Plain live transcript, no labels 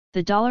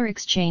The dollar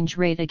exchange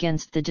rate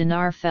against the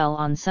dinar fell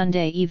on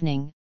Sunday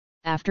evening,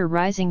 after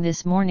rising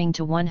this morning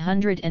to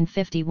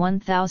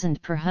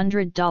 151,000 per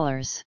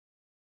 $100.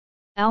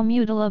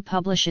 Al-Mutala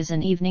publishes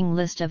an evening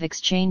list of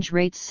exchange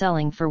rates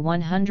selling for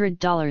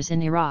 $100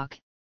 in Iraq,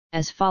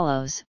 as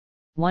follows: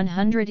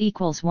 100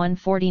 equals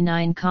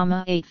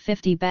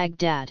 149,850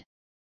 Baghdad,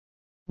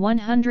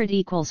 100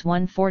 equals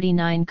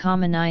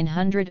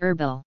 149,900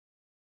 Erbil,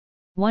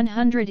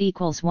 100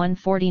 equals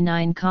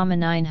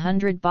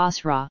 149,900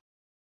 Basra,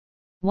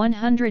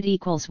 100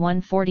 equals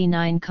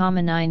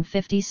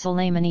 149,950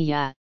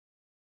 Sulaymaniyat,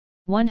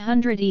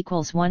 100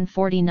 equals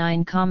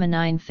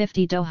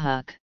 149,950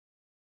 Dohuk,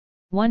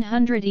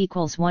 100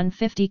 equals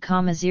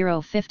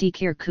 150,050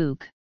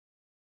 Kirkuk,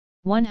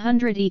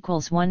 100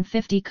 equals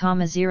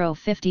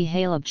 150,050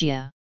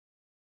 Halabja,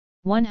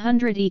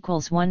 100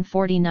 equals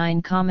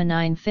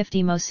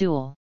 149,950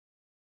 Mosul,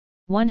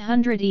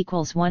 100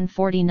 equals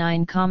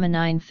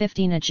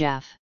 149,950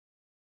 Najaf,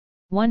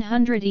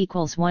 100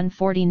 equals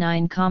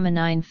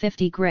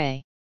 149,950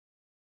 Gray,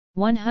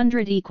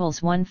 100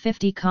 equals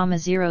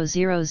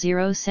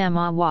 150,000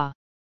 Samawa,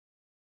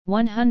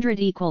 100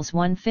 equals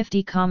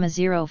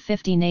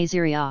 150,050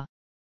 Naziria,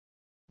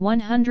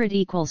 100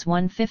 equals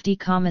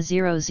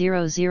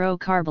 150,000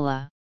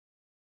 Karbala,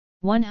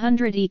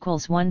 100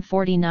 equals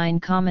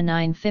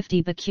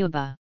 149,950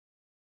 Bakuba,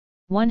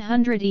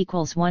 100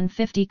 equals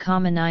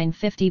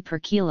 150,950 per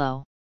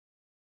kilo,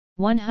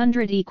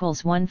 100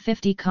 equals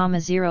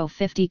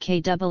 150,050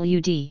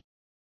 kwd,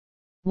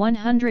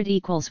 100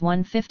 equals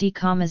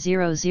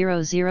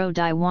 150,000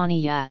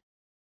 Diwaniyat,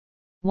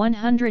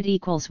 100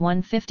 equals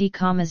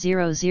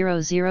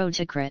 150,000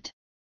 Tikrit,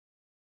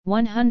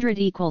 100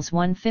 equals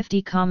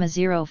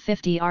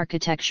 150,050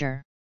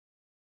 architecture.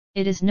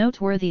 It is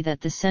noteworthy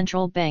that the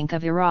Central Bank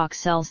of Iraq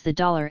sells the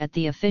dollar at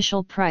the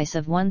official price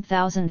of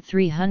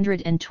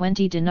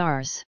 1,320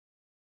 dinars.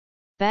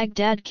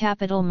 Baghdad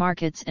capital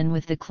markets. And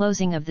with the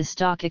closing of the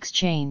stock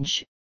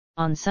exchange,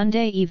 on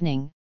Sunday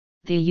evening,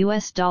 the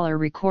US dollar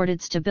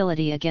recorded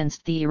stability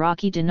against the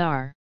Iraqi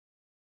dinar.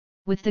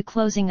 With the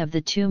closing of the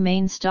two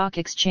main stock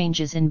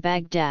exchanges in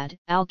Baghdad,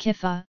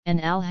 Al-Kifa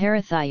and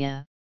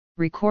Al-Harithaya,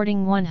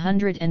 recording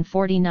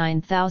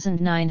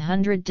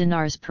 149,900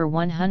 dinars per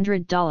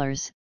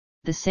 $100,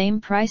 the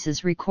same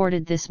prices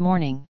recorded this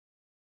morning.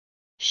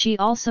 She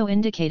also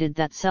indicated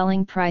that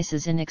selling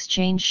prices in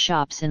exchange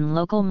shops in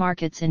local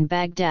markets in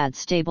Baghdad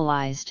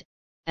stabilized,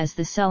 as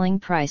the selling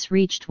price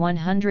reached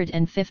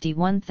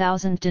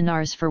 151,000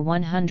 dinars for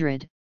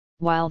 100,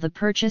 while the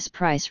purchase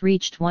price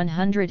reached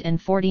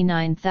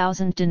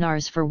 149,000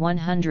 dinars for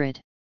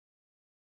 100.